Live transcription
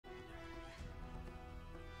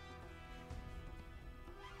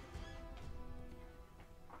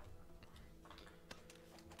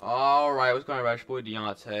Alright, what's going on, Rash Boy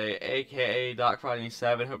Deontay, aka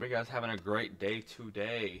Doc7. Hope you guys having a great day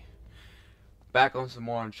today. Back on some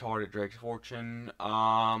more Uncharted Drake's Fortune.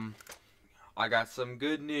 I got some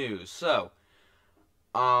good news. So,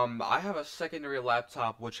 I have a secondary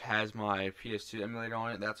laptop which has my PS2 emulator on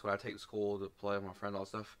it. That's what I take to school to play with my friends, all that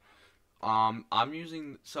stuff.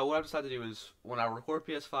 So what I've decided to do is, when I record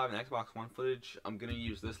PS5 and Xbox One footage, I'm going to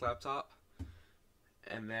use this laptop.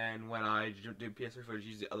 And then when I do PS3 footage,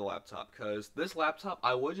 use the other laptop. Because this laptop,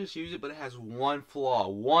 I would just use it, but it has one flaw.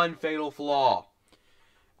 One fatal flaw.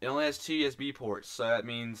 It only has 2 USB ports. So that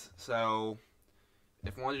means, if I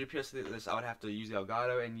wanted to do PS3 with this, I would have to use the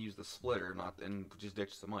Elgato and use the splitter, and just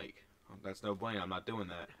ditch the mic. That's no blame. I'm not doing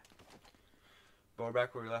that. But we're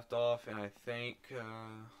back where we left off, and I think, we're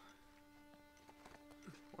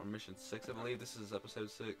on mission 6, I believe. This is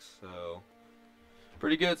episode 6, so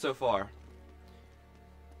pretty good so far.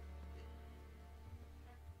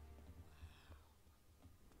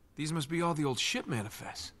 These must be all the old ship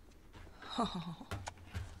manifests. Oh.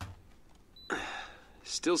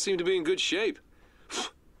 Still seem to be in good shape.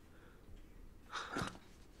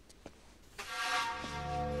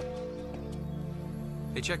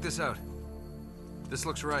 Hey, check this out. This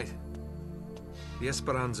looks right. The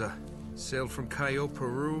Esperanza sailed from Callao,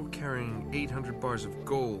 Peru, carrying 800 bars of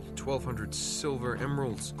gold, 1,200 silver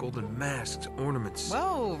emeralds, golden masks, ornaments.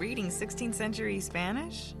 Whoa, reading 16th century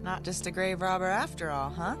Spanish? Not just a grave robber after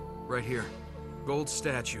all, huh? Right here. Gold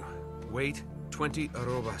statue. Weight, 20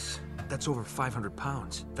 arrobas. That's over 500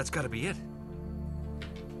 pounds. That's gotta be it.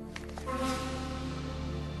 Wow.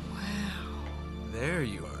 There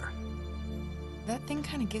you are. That thing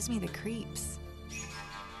kind of gives me the creeps.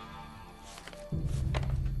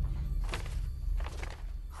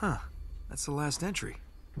 Huh. That's the last entry.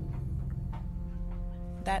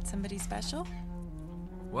 That somebody special?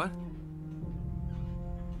 What?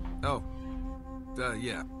 Oh.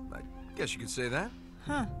 Yeah. I guess you could say that.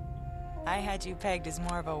 Huh. I had you pegged as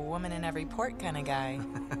more of a woman in every port kind of guy.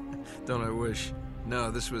 Don't I wish?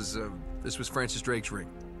 No, this was Francis Drake's ring.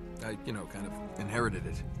 I, kind of inherited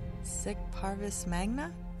it. Sic parvis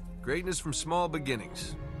magna? Greatness from small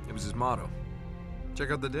beginnings. It was his motto.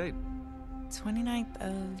 Check out the date. 29th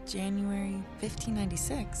of January,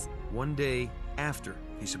 1596. One day after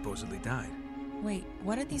he supposedly died. Wait,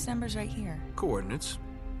 what are these numbers right here? Coordinates.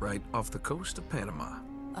 Right off the coast of Panama.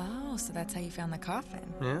 Oh, so that's how you found the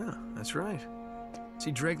coffin. Yeah, that's right.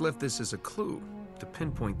 See, Drake left this as a clue to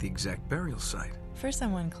pinpoint the exact burial site. For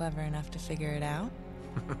someone clever enough to figure it out.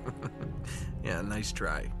 Yeah, nice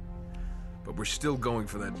try. But we're still going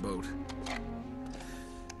for that boat.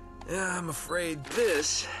 Yeah, I'm afraid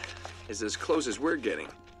this is as close as we're getting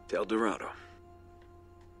to El Dorado.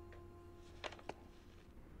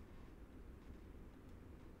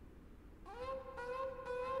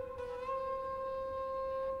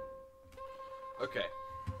 Okay.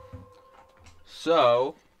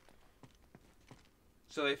 So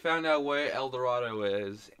they found out where El Dorado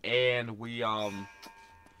is, and we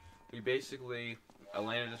basically,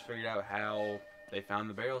 Elena just figured out how they found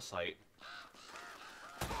the burial site.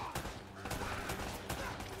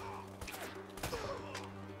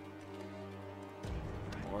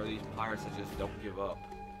 More of these pirates that just don't give up.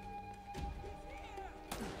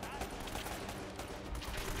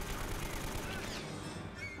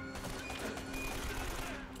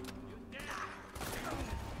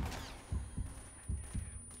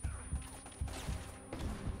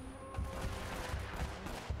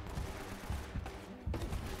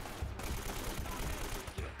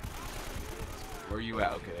 Where are you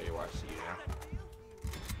at? Okay, there you are. I see you now.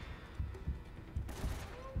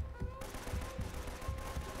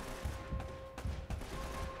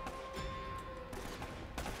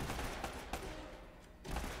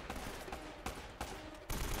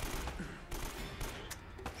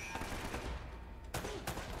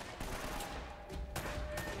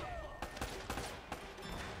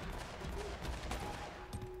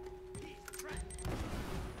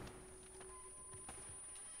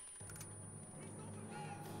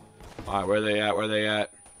 Alright, where are they at? Where are they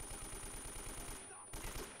at?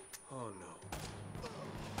 Oh no.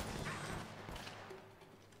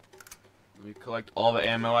 Let me collect all the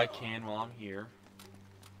ammo I can while I'm here.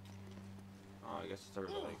 Oh, I guess it's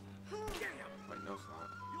everybody. Wait, no, it's not.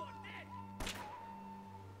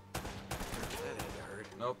 That had to hurt.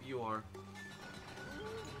 Nope, you are.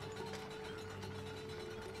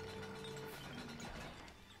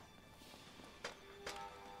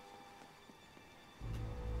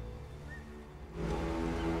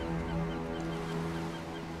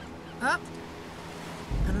 Up.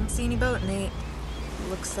 I don't see any boat, Nate.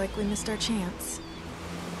 Looks like we missed our chance.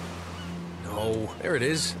 No No, there it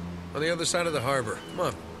is. On the other side of the harbor. Come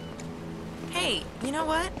on. Hey, you know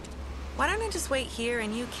what? Why don't I just wait here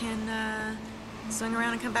and you can, swing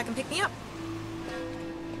around and come back and pick me up?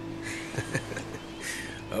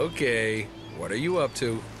 Okay. What are you up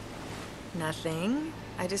to? Nothing.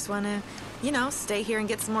 I just want to, you know, stay here and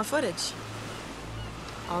get some more footage.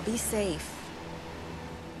 I'll be safe.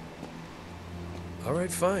 All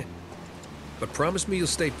right, fine. But promise me you'll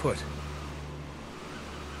stay put.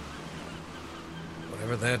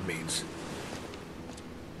 Whatever that means.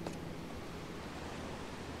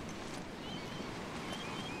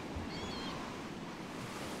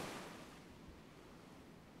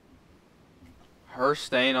 Her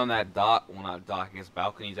staying on that dock, well, not dock, I guess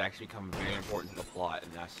balcony, is actually becoming very important to the plot,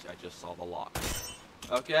 and that's, I just saw the lock.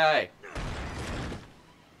 Okay.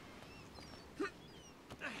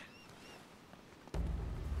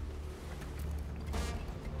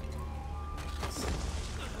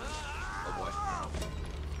 Oh boy.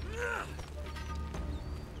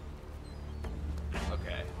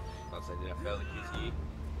 Okay. Let's say, did I fail the QTE?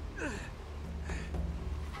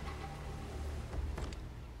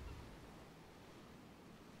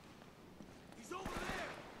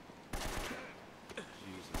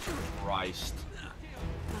 Christ.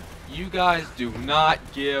 You guys do not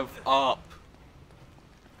give up.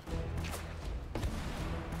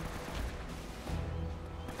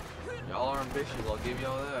 Y'all are ambitious, I'll give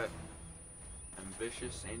y'all that.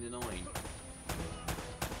 Ambitious and annoying.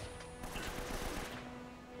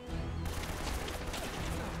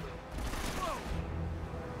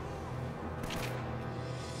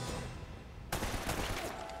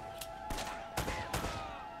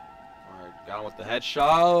 Got him with the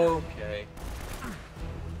headshot. Okay.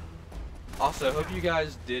 Also, hope you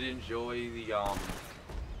guys did enjoy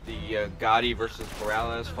the Gotti versus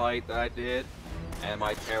Morales fight that I did, and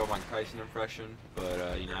my terrible Mike Tyson impression.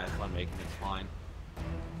 But you know, I had fun making it. It's fine.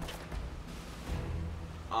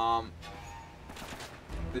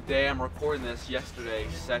 The day I'm recording this, yesterday,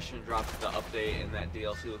 Session dropped the update in that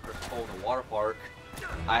DLC with Chris Cole in the water park.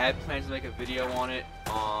 I had plans to make a video on it,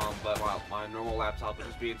 but my normal laptop was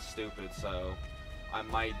just being stupid, so I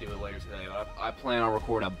might do it later today. But I plan on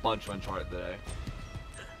recording a bunch of Uncharted today.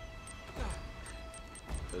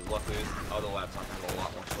 Because luckily this other laptop has a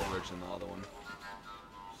lot more storage than the other one.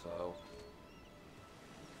 So,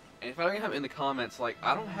 and if I don't have in the comments, like,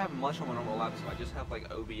 I don't have much on my normal laptop. I just have like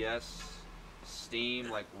OBS, Steam,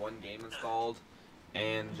 like one game installed,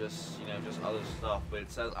 and just, you know, just other stuff. But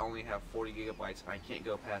it says I only have 40 gigabytes, and I can't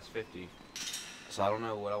go past 50. So I don't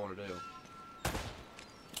know what I want to do.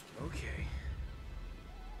 Okay.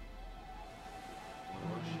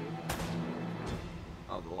 Oh, shoot.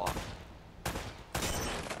 Oh, the lock.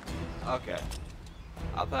 Okay.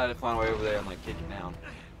 I thought I'd find a way over there and like kick it down.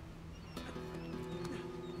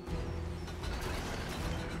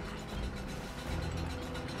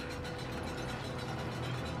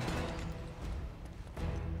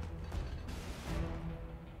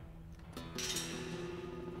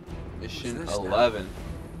 Mission 11.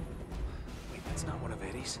 Wait, that's not one of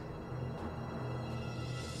Eddie's?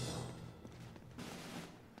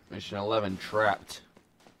 Mission 11, trapped.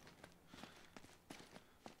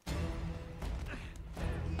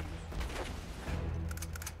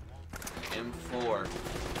 M4.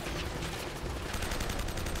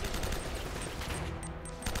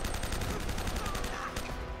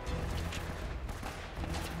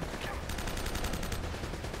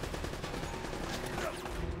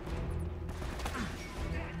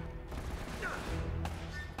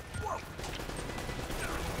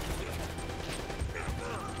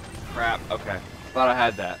 Crap, okay. Thought I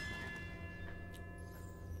had that.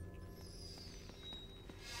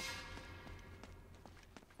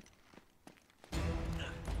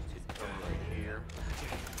 Right here.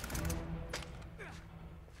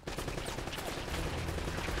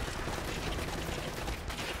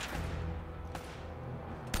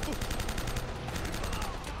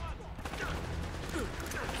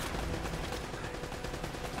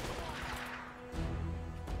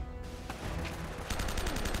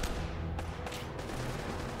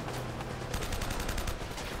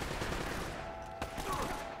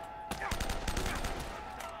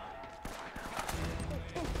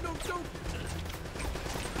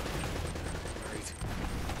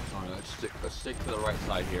 Alright, let's stick to the right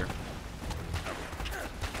side here.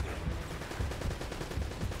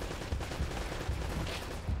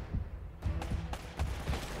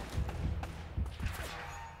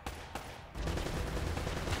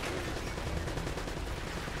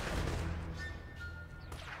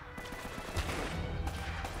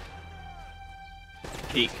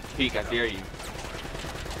 Peek, peek, I dare you.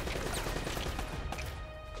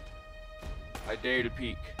 I dare you to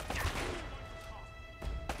peek.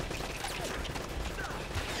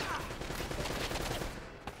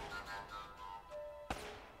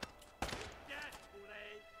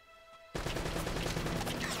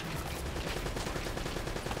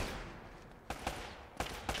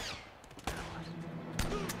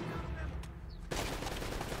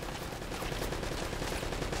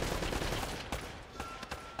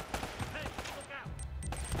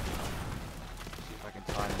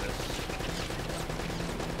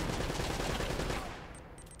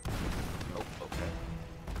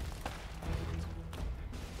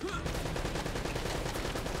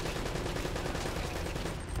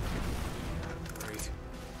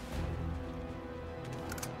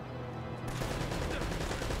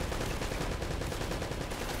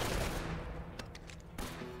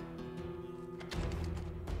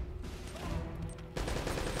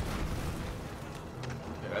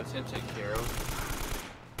 That's him taken care of.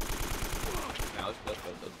 Now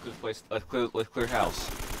let's clear house.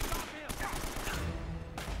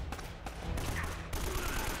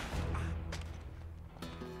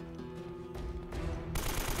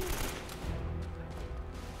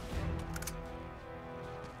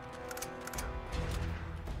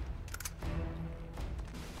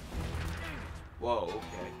 Whoa,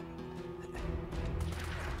 okay.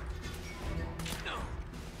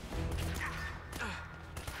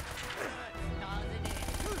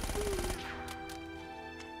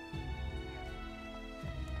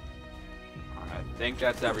 I think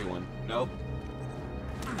that's everyone. Nope.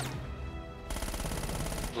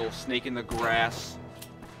 Little snake in the grass.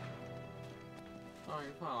 Oh,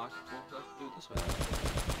 you're fine. Let's do it this way.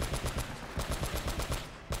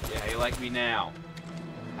 Yeah, how you like me now?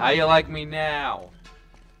 How you like me now?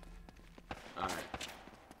 Alright.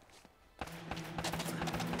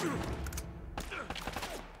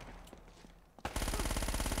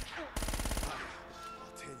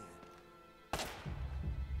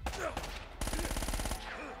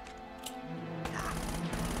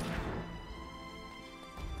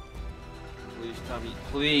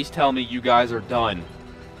 Please tell me you guys are done.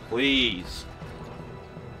 Please.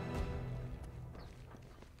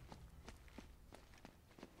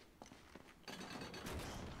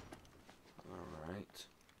 Alright.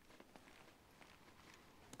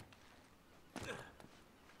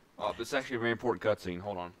 Oh, this is actually a very important cutscene.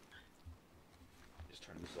 Hold on. Just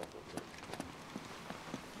turn this up real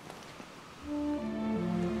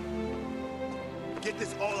quick. Get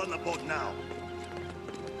this all on the boat now.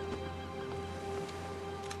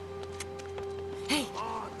 Hey!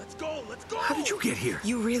 On, let's go, let's go! How did you get here?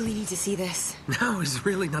 You really need to see this. Now is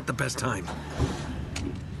really not the best time.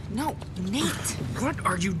 No, Nate! What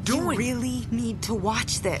are you doing? You really need to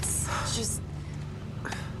watch this. Just...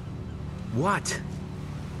 What?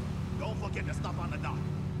 Don't forget the stuff on the dock.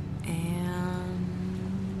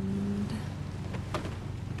 And...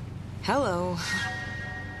 Hello.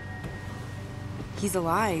 He's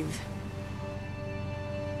alive.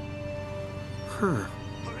 Huh.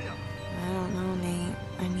 Hurry up. I don't know, Nate.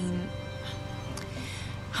 I mean...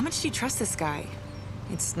 How much do you trust this guy?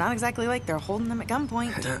 It's not exactly like they're holding him at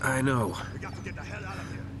gunpoint. I know. We got to get the hell out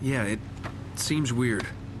of here. Yeah, it seems weird.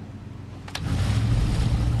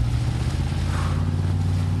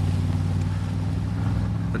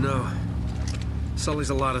 But no,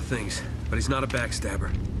 Sully's a lot of things, but he's not a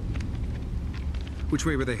backstabber. Which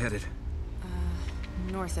way were they headed?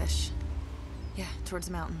 Northish. Yeah, towards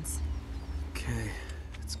the mountains. Okay,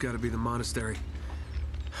 it's gotta be the monastery.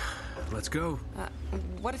 Let's go.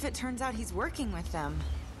 What if it turns out he's working with them?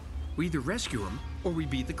 We either rescue him, or we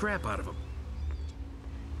beat the crap out of him.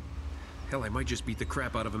 Hell, I might just beat the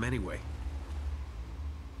crap out of him anyway.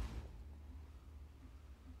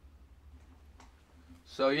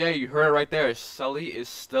 So yeah, you heard it right there. Sully is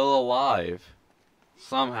still alive.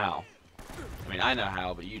 Somehow. I mean, I know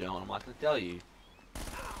how, but you don't. I'm not gonna tell you.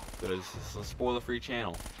 Because it's a spoiler-free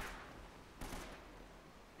channel.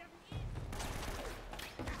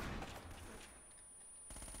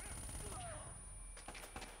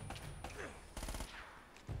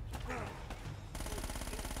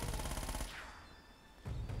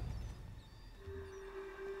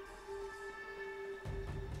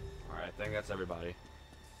 Alright, I think that's everybody.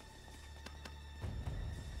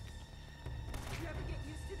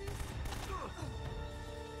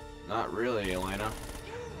 Not really, Elena.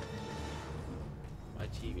 My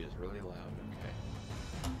TV is really loud. Okay.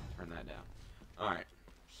 Turn that down. Alright.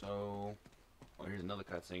 So... Well, here's another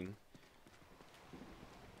cutscene.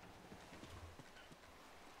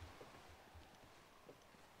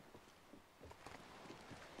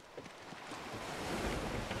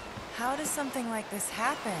 How does something like this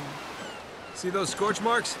happen? See those scorch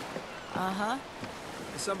marks? Uh-huh.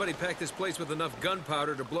 Somebody packed this place with enough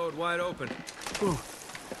gunpowder to blow it wide open. Ooh.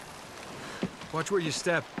 Watch where you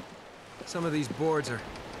step. Some of these boards are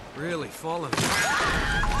really falling.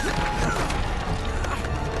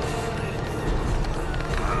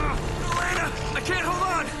 Elena! I can't hold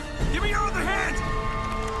on! Give me your other hand!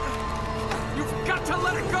 You've got to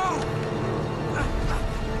let it go!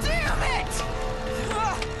 Damn it!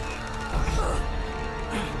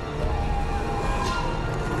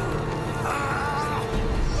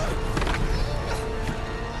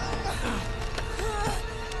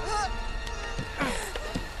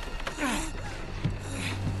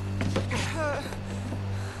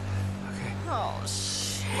 Okay, Oh,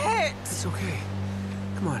 shit! it's okay.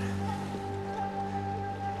 Come on.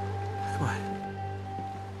 Come on.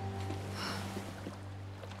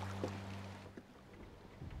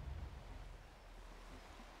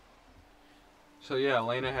 So yeah,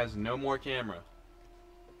 Elena has no more camera.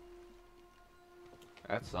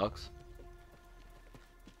 That sucks.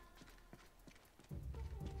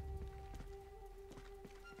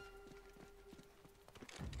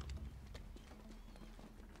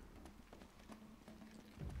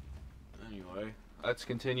 Anyway, let's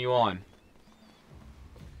continue on.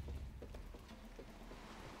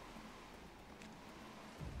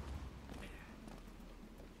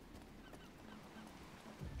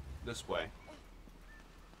 This way.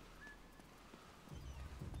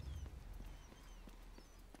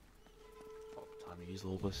 Oh, time to use a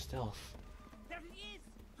little bit of stealth.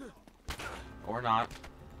 Or not.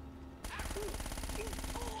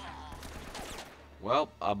 Well,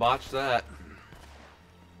 I botched that.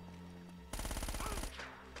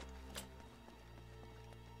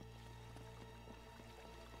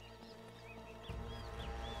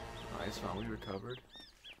 Nice, fine, we recovered.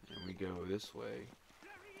 And we go this way.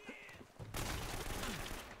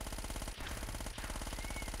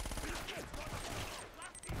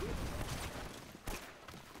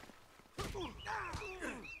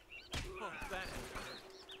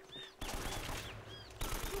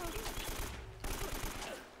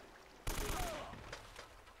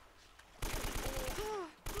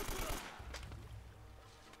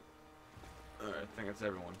 Alright, I think that's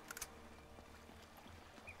everyone.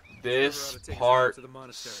 This part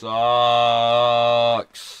sucks.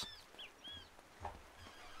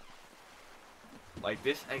 Like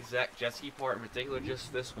this exact jet ski part in particular,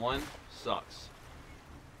 just this one sucks.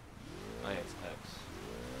 Oh yeah, it's X.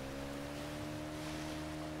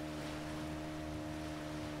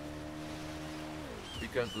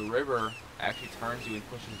 Because the river actually turns you and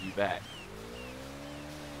pushes you back.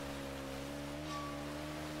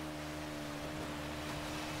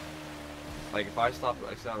 Like if I stop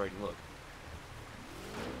accelerating, look.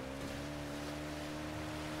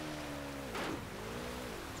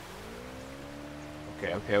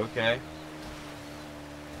 Okay.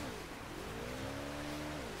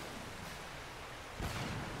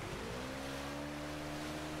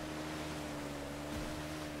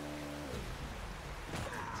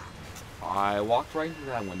 I walked right into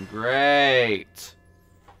that one. Great.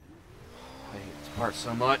 I hate this part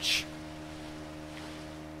so much.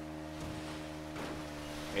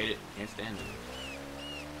 Hate it. Can't stand it.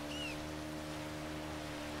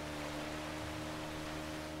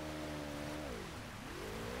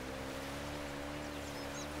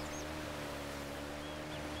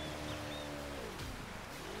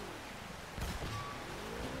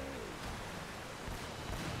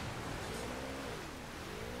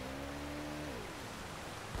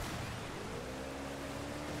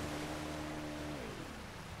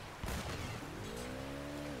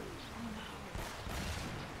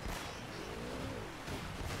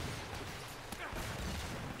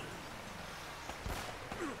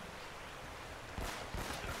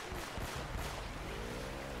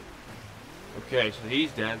 Okay, so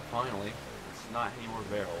he's dead, finally. It's not any more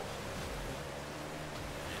barrels.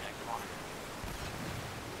 Yeah, come on.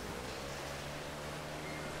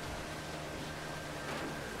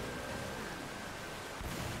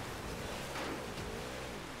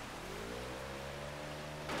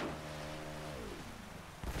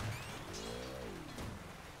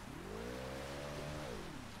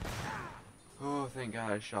 Oh, thank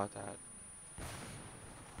God I shot that.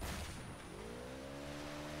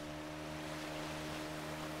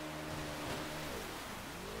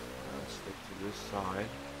 This side.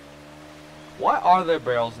 Why are there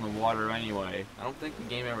barrels in the water anyway? I don't think the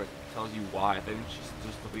game ever tells you why. I think it's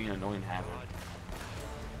just to be an annoying habit.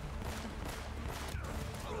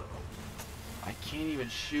 I can't even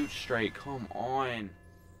shoot straight. Come on.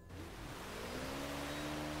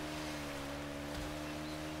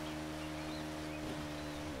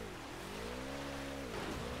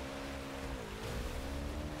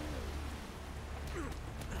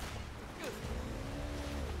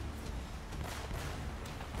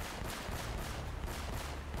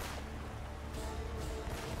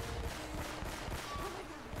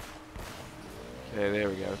 Okay, there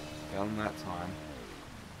we go. Down that time.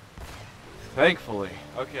 Thankfully.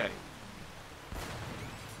 Okay.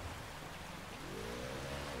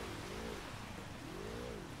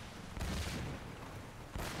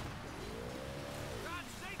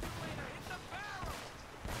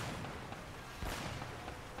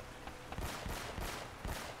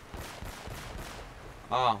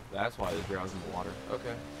 Oh, that's why this barrel's in the water.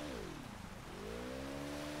 Okay.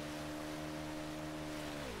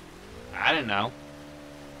 I didn't know.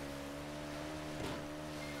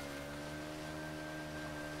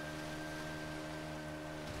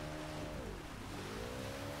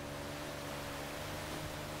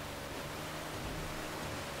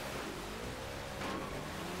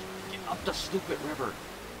 Get up the stupid river.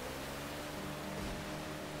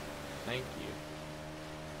 Thank you.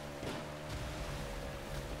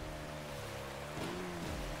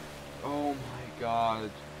 Oh my god.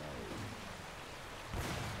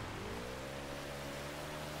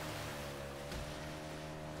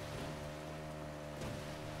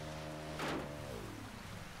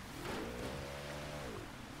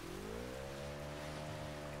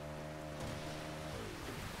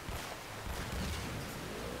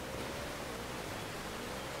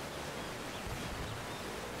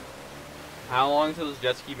 How long until this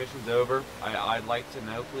jet ski mission's over? I'd like to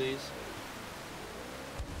know, please.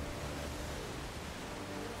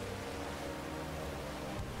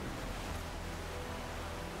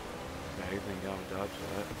 Okay, thank God I dodged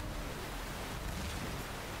that.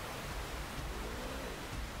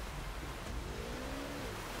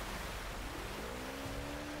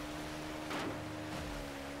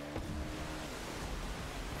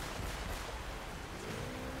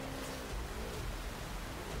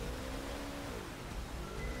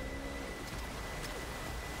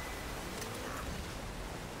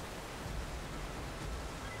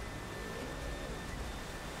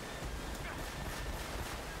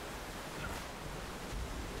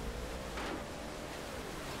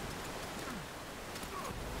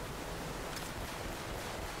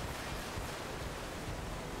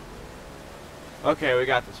 Okay, we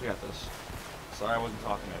got this, we got this. Sorry I wasn't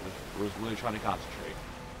talking, I was really trying to concentrate.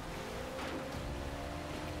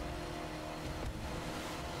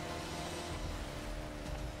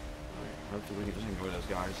 Alright, hopefully we can just ignore those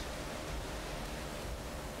guys.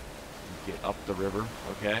 Get up the river,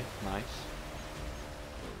 okay, nice.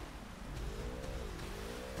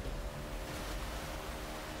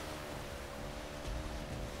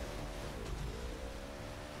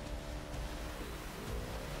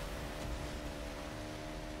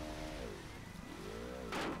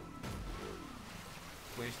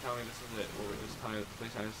 Please tell me this is it.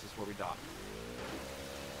 Please tell me this is where we dock.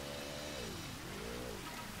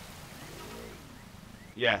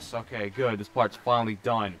 Yes, okay, good. This part's finally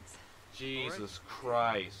done. Jesus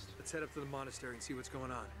Christ. Let's head up to the monastery and see what's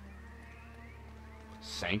going on.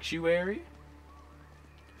 Sanctuary?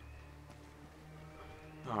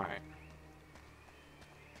 Alright.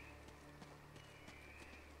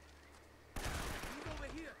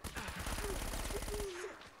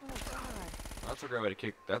 That's a great way to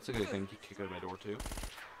kick. That's a good thing to kick out my door too.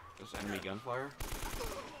 Just enemy gunfire.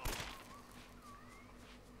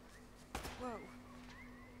 Whoa.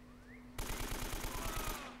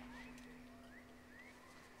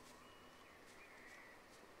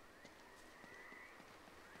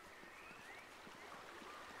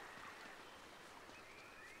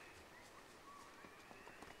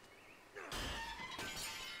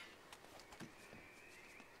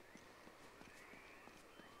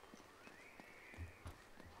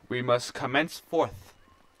 We must commence forth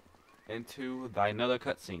into another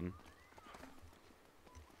cutscene.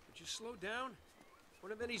 Would you slow down?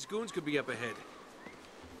 One of these goons could be up ahead.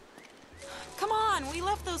 Come on, we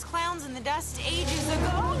left those clowns in the dust ages ago.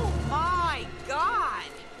 Oh my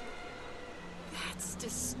god! That's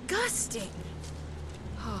disgusting.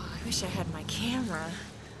 Oh, I wish I had my camera.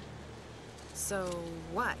 So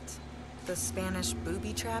what? The Spanish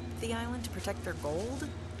booby-trapped the island to protect their gold?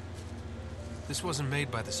 This wasn't made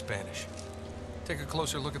by the Spanish. Take a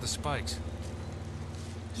closer look at the spikes.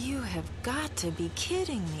 You have got to be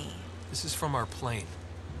kidding me. This is from our plane.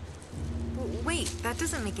 Wait, that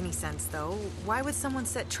doesn't make any sense, though. Why would someone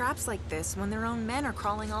set traps like this when their own men are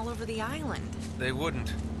crawling all over the island? They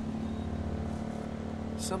wouldn't.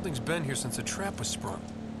 Something's been here since a trap was sprung.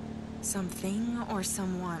 Something or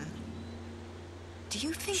someone? Do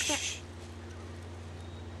you think Shh. that...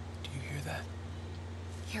 Do you hear that?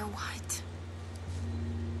 Hear what?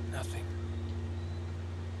 Nothing.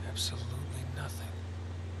 Absolutely nothing.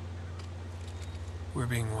 We're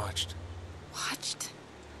being watched. Watched?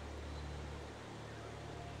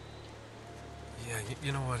 Yeah,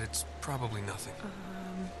 you know what? It's probably nothing.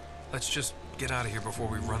 Let's just get out of here before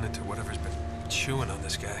we run into whatever's been chewing on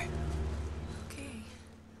this guy. Okay.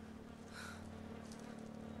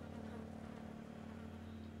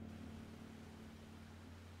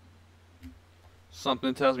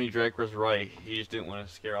 Something tells me Drake was right. He just didn't want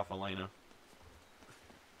to scare off Elena.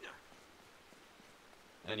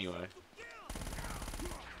 Anyway.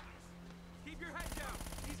 Keep your head down.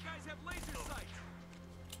 These guys have laser sights.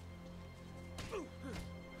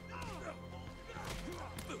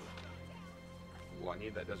 Well, I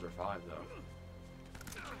need that Desert 5 though.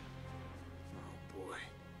 Oh boy.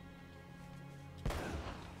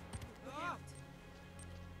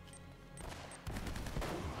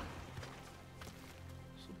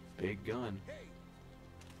 It's a big gun.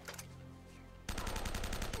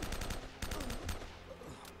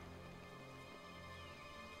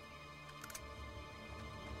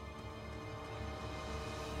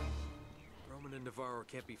 Roman and Navarro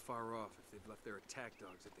can't be far off if they've left their attack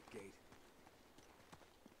dogs at the gate.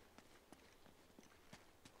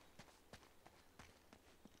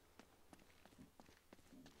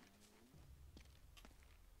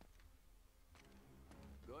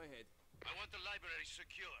 Go ahead. I want the library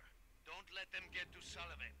secure. Don't let them get to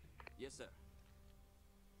Sullivan. Yes, sir.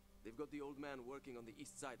 They've got the old man working on the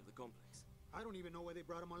east side of the complex. I don't even know why they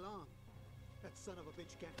brought him along. That son of a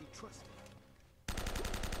bitch can't be trusted.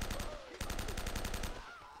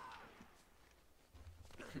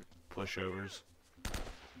 Pushovers.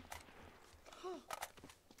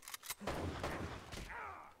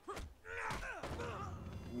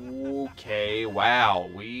 Okay, wow,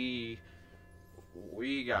 we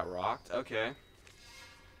got rocked. Okay.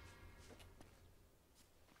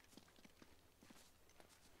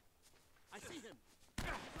 I see him.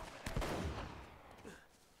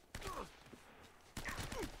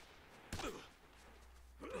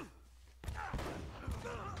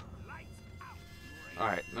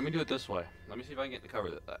 Alright, let me do it this way. Let me see if I can get the cover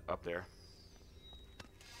up there.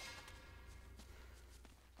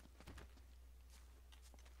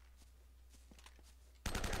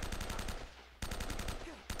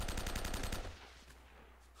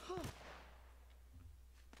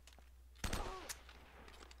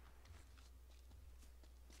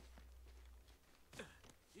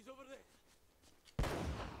 He's over there.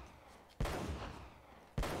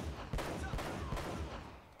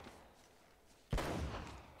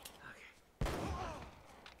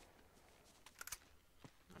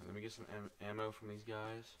 Alright, let me get some ammo from these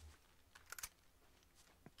guys.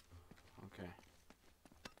 Okay.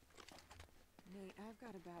 Nate, I've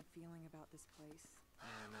got a bad feeling about this place. Yeah,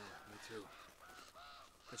 I know. Me too.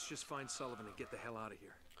 Let's just find Sullivan and get the hell out of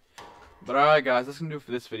here. But alright guys, that's going to do it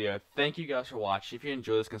for this video. Thank you guys for watching. If you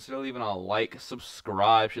enjoyed this, consider leaving a like,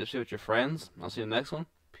 subscribe, share this video with your friends. I'll see you in the next one.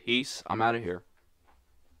 Peace. I'm out of here.